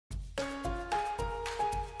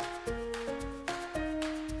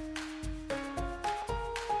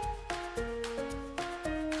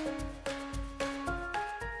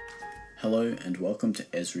Hello and welcome to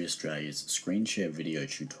Esri Australia's screen share video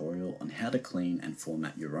tutorial on how to clean and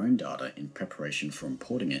format your own data in preparation for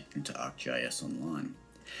importing it into ArcGIS Online.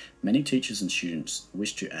 Many teachers and students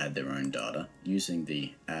wish to add their own data using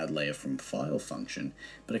the Add Layer from File function,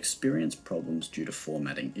 but experience problems due to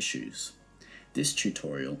formatting issues. This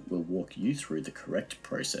tutorial will walk you through the correct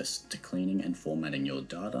process to cleaning and formatting your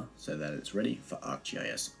data so that it's ready for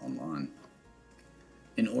ArcGIS Online.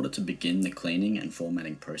 In order to begin the cleaning and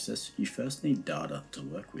formatting process, you first need data to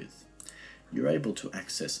work with. You're able to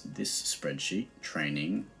access this spreadsheet,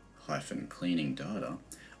 training-cleaning data,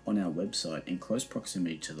 on our website in close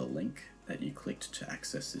proximity to the link that you clicked to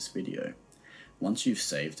access this video. Once you've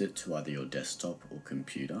saved it to either your desktop or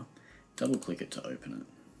computer, double-click it to open it.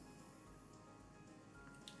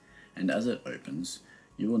 And as it opens,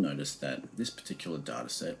 you will notice that this particular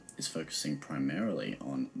dataset is focusing primarily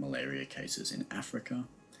on malaria cases in Africa,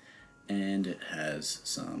 and it has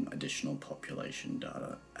some additional population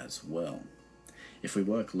data as well. If we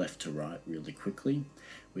work left to right really quickly,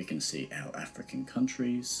 we can see our African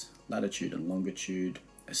countries, latitude and longitude,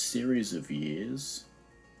 a series of years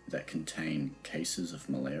that contain cases of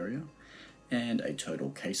malaria, and a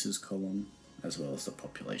total cases column, as well as the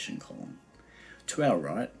population column. To our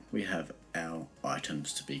right, we have our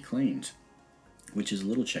items to be cleaned, which is a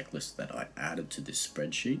little checklist that I added to this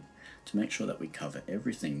spreadsheet to make sure that we cover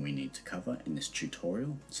everything we need to cover in this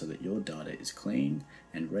tutorial so that your data is clean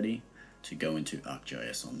and ready to go into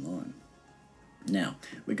ArcGIS Online. Now,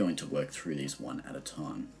 we're going to work through these one at a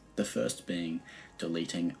time. The first being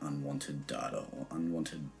deleting unwanted data, or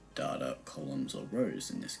unwanted data columns or rows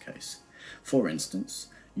in this case. For instance,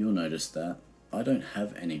 you'll notice that I don't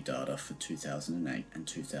have any data for 2008 and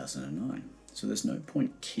 2009, so there's no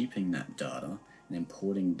point keeping that data and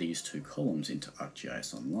importing these two columns into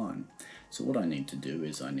ArcGIS Online. So what I need to do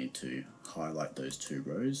is I need to highlight those two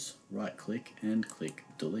rows, right click and click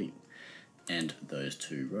delete, and those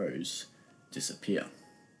two rows disappear.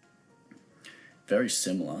 Very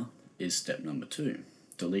similar is step number 2.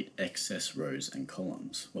 Delete excess rows and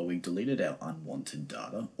columns. Well, we deleted our unwanted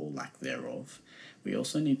data, or lack thereof. We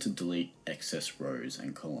also need to delete excess rows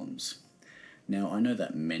and columns. Now, I know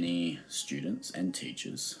that many students and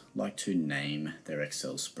teachers like to name their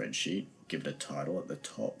Excel spreadsheet, give it a title at the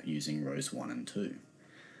top using rows 1 and 2.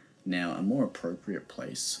 Now, a more appropriate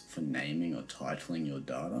place for naming or titling your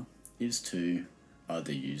data is to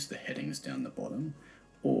either use the headings down the bottom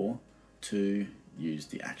or to use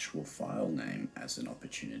the actual file name as an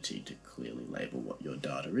opportunity to clearly label what your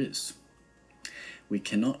data is. We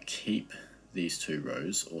cannot keep these 2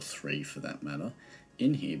 rows, or 3 for that matter,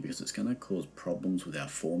 in here because it's going to cause problems with our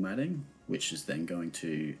formatting, which is then going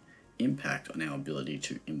to impact on our ability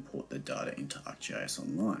to import the data into ArcGIS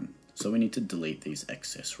Online. So we need to delete these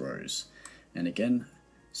excess rows. And again,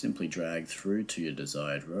 simply drag through to your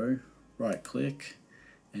desired row, right click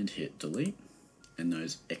and hit delete, and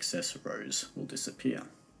those excess rows will disappear.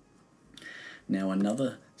 Now,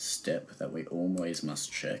 another step that we always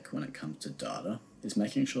must check when it comes to data is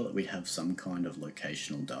making sure that we have some kind of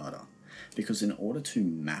locational data, because in order to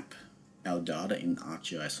map our data in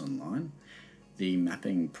ArcGIS Online, the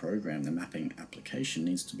mapping program, the mapping application,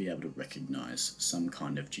 needs to be able to recognize some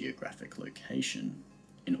kind of geographic location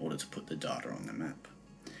in order to put the data on the map.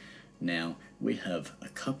 Now, we have a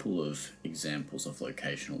couple of examples of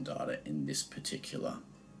locational data in this particular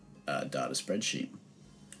data spreadsheet.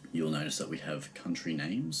 You'll notice that we have country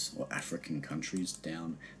names, or African countries,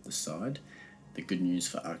 down the side. The good news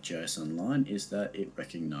for ArcGIS Online is that it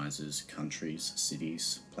recognizes countries,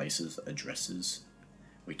 cities, places, addresses.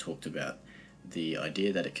 We talked about the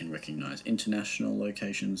idea that it can recognize international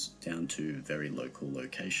locations down to very local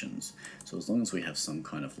locations. So as long as we have some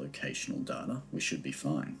kind of locational data, we should be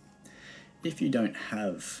fine. If you don't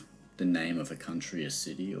have the name of a country, a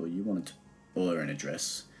city, or you wanted to, or an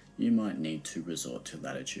address, you might need to resort to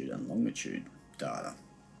latitude and longitude data.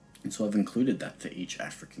 And so I've included that for each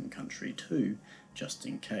African country too, just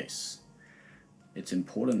in case. It's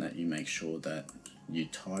important that you make sure that you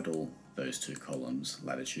title those 2 columns,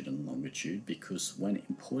 latitude and longitude, because when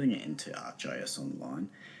importing it into ArcGIS Online,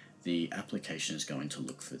 the application is going to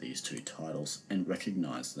look for these 2 titles and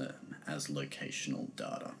recognize them as locational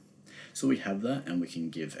data. So we have that, and we can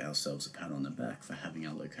give ourselves a pat on the back for having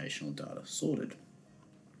our locational data sorted.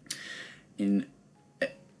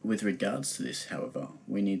 With regards to this, however,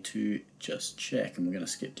 we need to just check, and we're going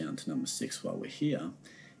to skip down to number 6 while we're here,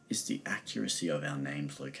 is the accuracy of our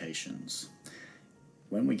named locations.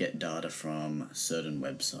 When we get data from certain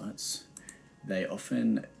websites, they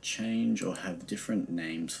often change or have different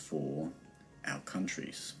names for our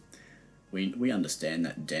countries. we understand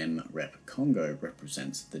that Dem Rep Congo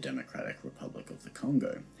represents the Democratic Republic of the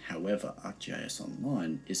Congo. However, ArcGIS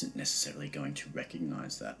Online isn't necessarily going to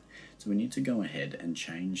recognize that. So we need to go ahead and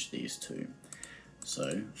change these two.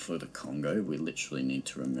 So for the Congo, we literally need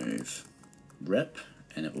to remove Rep,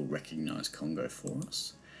 and it will recognize Congo for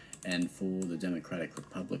us. And for the Democratic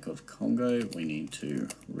Republic of Congo, we need to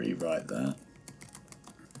rewrite that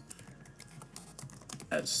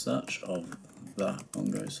as such of the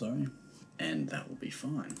Congo, sorry. And that will be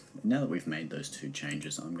fine. Now that we've made those two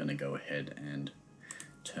changes, I'm going to go ahead and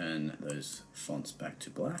turn those fonts back to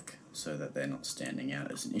black so that they're not standing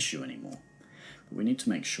out as an issue anymore. But we need to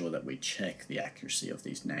make sure that we check the accuracy of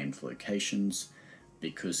these named locations,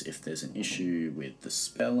 because if there's an issue with the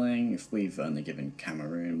spelling, if we've only given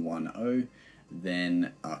Cameroon 1O,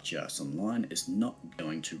 then ArcGIS Online is not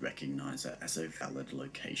going to recognize that as a valid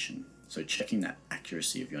location. So checking that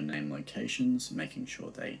accuracy of your name locations, making sure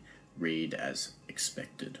they read as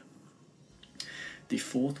expected. The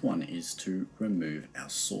fourth one is to remove our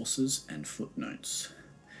sources and footnotes.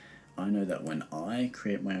 I know that when I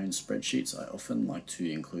create my own spreadsheets, I often like to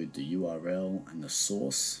include the URL and the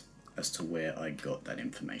source as to where I got that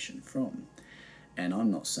information from. And I'm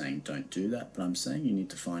not saying don't do that, but I'm saying you need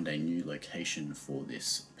to find a new location for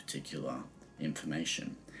this particular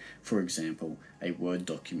information. For example, a Word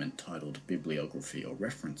document titled Bibliography or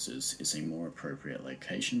References is a more appropriate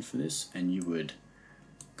location for this, and you would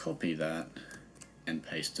copy that and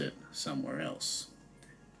paste it somewhere else,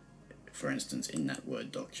 for instance in that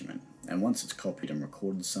Word document. And once it's copied and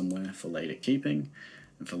recorded somewhere for later keeping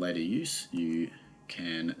and for later use, you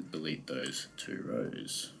can delete those two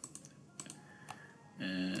rows.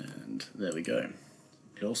 And there we go.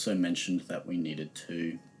 It also mentioned that we needed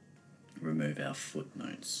to remove our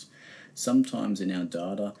footnotes. Sometimes in our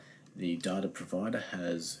data, the data provider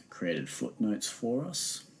has created footnotes for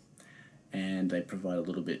us, and they provide a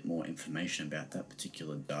little bit more information about that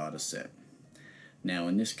particular data set. Now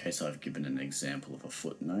in this case, I've given an example of a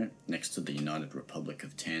footnote next to the United Republic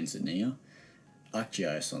of Tanzania.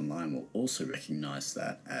 ArcGIS Online will also recognize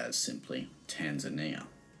that as simply Tanzania.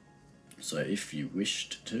 So if you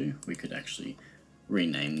wished to, we could actually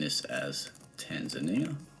rename this as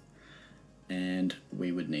Tanzania, and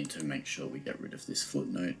we would need to make sure we get rid of this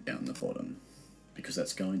footnote down the bottom, because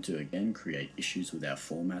that's going to again create issues with our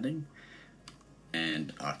formatting,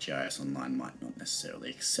 and ArcGIS Online might not necessarily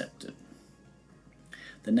accept it.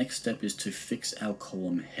 The next step is to fix our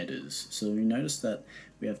column headers. So we notice that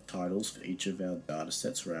we have titles for each of our data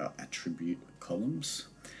sets or our attribute columns,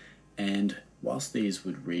 and whilst these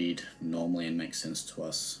would read normally and make sense to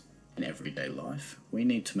us in everyday life, we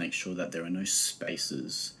need to make sure that there are no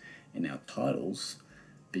spaces in our titles,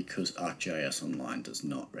 because ArcGIS Online does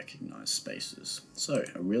not recognize spaces. So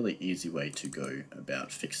a really easy way to go about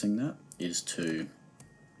fixing that is to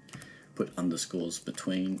put underscores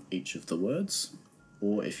between each of the words,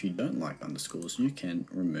 or if you don't like underscores, you can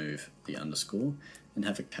remove the underscore and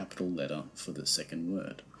have a capital letter for the second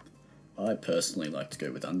word. I personally like to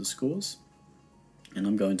go with underscores, and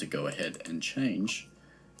I'm going to go ahead and change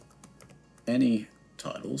any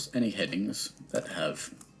titles, any headings that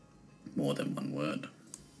have more than one word,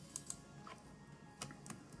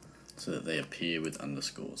 so that they appear with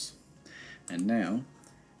underscores. And now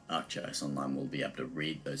ArcGIS Online will be able to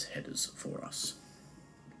read those headers for us.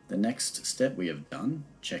 The next step we have done,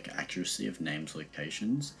 check accuracy of names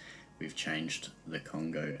locations. We've changed the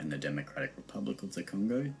Congo and the Democratic Republic of the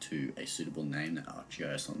Congo to a suitable name that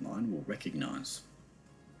ArcGIS Online will recognize.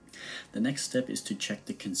 The next step is to check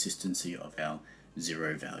the consistency of our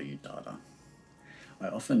zero value data. I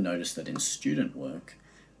often notice that in student work,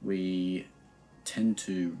 we tend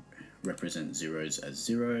to represent zeros as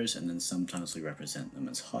zeros, and then sometimes we represent them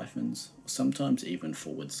as hyphens, or sometimes even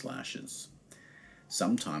forward slashes.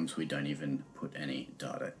 Sometimes we don't even put any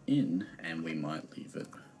data in, and we might leave it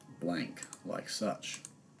blank, like such.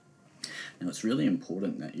 Now it's really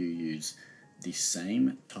important that you use the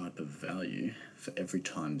same type of value for every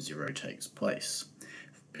time zero takes place,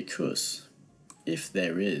 because if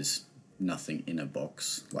there is nothing in a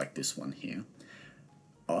box like this one here,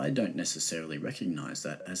 I don't necessarily recognize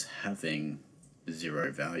that as having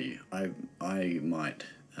zero value. I might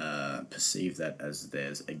perceive that as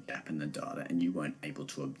there's a gap in the data and you won't able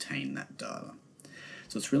to obtain that data.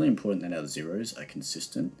 So it's really important that our zeros are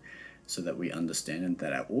consistent, so that we understand and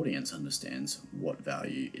that our audience understands what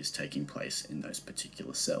value is taking place in those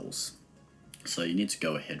particular cells. So you need to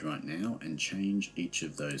go ahead right now and change each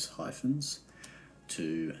of those hyphens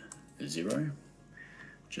to 0,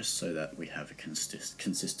 just so that we have a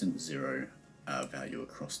consistent 0 value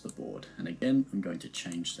across the board. And again, I'm going to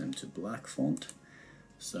change them to black font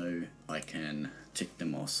so I can tick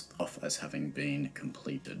them off as having been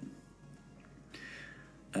completed.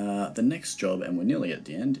 The next job, and we're nearly at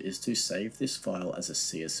the end, is to save this file as a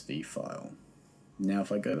CSV file. Now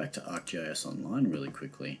if I go back to ArcGIS Online really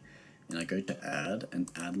quickly and I go to Add and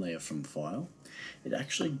Add Layer from File, it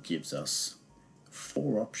actually gives us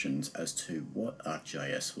 4 options as to what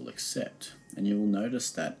ArcGIS will accept. And you will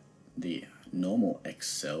notice that the normal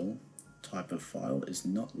Excel type of file is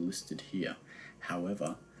not listed here.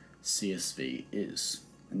 However, CSV is.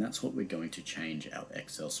 And that's what we're going to change our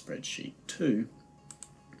Excel spreadsheet to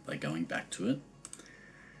by going back to it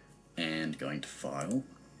and going to File,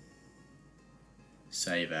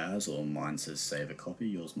 Save As, or mine says Save a Copy,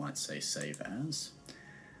 yours might say Save As.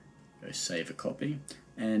 Go Save a Copy,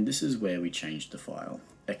 and this is where we change the file.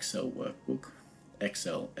 Excel Workbook,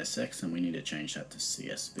 Excel SX, and we need to change that to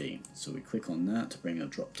CSV. So we click on that to bring a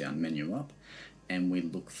drop down menu up, and we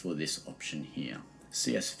look for this option here,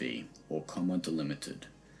 CSV or comma delimited.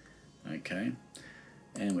 Okay,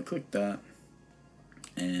 and we click that,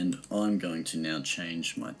 and I'm going to now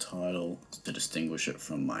change my title to distinguish it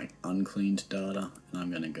from my uncleaned data, and I'm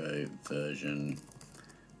going to go version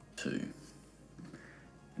 2.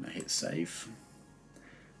 And I hit save,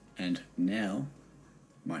 and now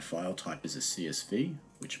my file type is a CSV,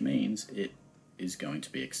 which means it is going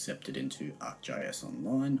to be accepted into ArcGIS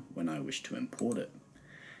Online when I wish to import it.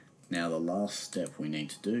 Now the last step we need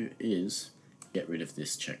to do is get rid of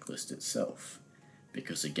this checklist itself,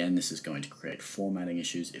 because again this is going to create formatting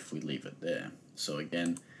issues if we leave it there. So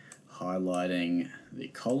again, highlighting the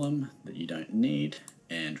column that you don't need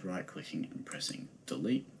and right clicking and pressing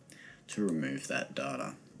delete to remove that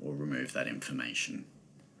data or remove that information.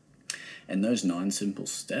 And those 9 simple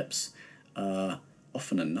steps are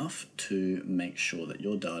often enough to make sure that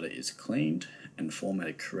your data is cleaned and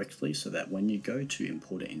formatted correctly, so that when you go to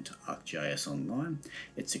import it into ArcGIS Online,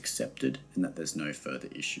 it's accepted and that there's no further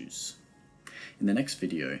issues. In the next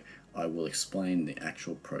video, I will explain the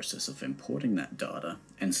actual process of importing that data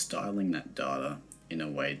and styling that data in a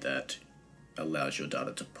way that allows your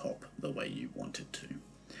data to pop the way you want it to.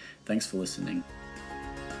 Thanks for listening.